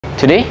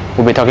Today,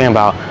 we'll be talking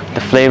about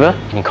the flavor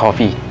in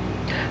coffee.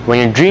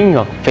 When you drink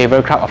your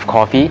favorite cup of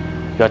coffee,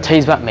 your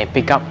taste bud may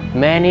pick up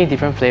many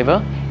different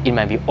flavors. It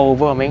might be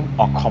overwhelming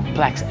or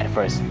complex at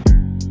first.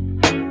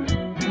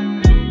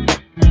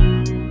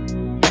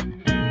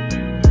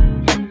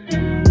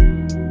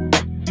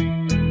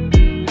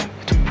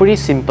 To put it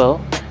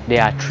simple,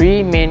 there are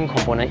three main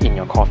components in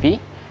your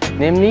coffee,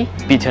 namely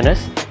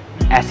bitterness,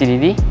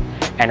 acidity,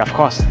 and of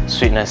course,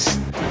 sweetness.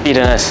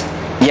 Bitterness.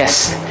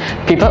 Yes,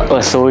 people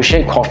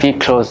associate coffee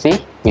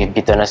closely with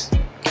bitterness.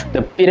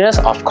 The bitterness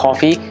of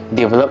coffee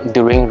develops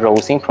during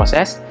roasting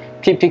process.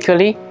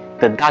 Typically,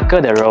 the darker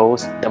the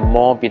roast, the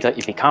more bitter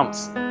it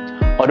becomes.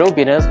 Although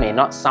bitterness may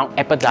not sound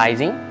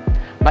appetizing,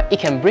 but it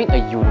can bring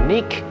a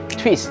unique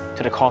twist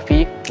to the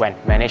coffee when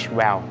managed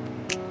well.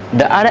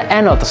 The other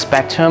end of the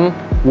spectrum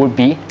would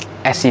be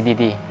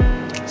acidity.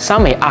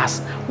 Some may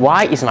ask,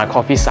 why is my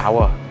coffee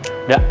sour?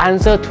 The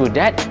answer to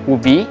that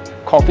would be,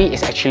 coffee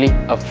is actually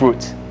a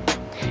fruit.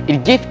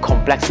 It gives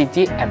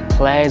complexity and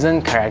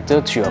pleasant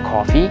character to your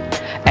coffee.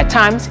 At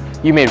times,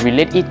 you may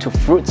relate it to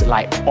fruits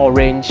like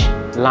orange,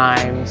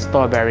 lime,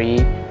 strawberry,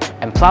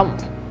 and plum.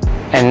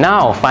 And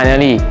now,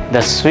 finally,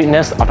 the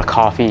sweetness of the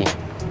coffee.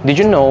 Did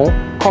you know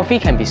coffee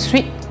can be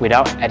sweet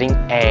without adding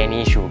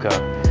any sugar?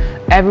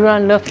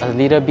 Everyone loves a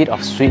little bit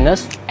of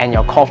sweetness, and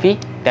your coffee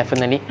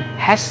definitely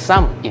has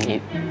some in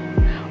it.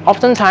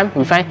 Oftentimes,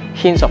 we find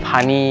hints of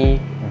honey,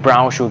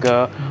 brown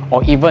sugar,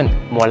 or even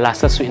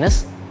molasses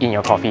sweetness in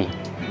your coffee.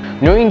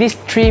 Knowing these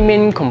three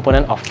main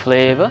components of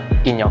flavor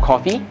in your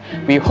coffee,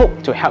 we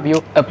hope to help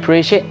you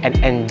appreciate and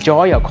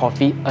enjoy your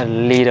coffee a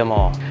little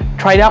more.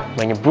 Try it out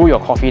when you brew your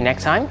coffee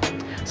next time.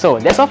 So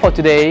that's all for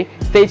today.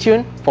 Stay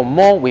tuned for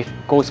more with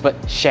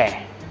Ghostbird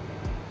Share.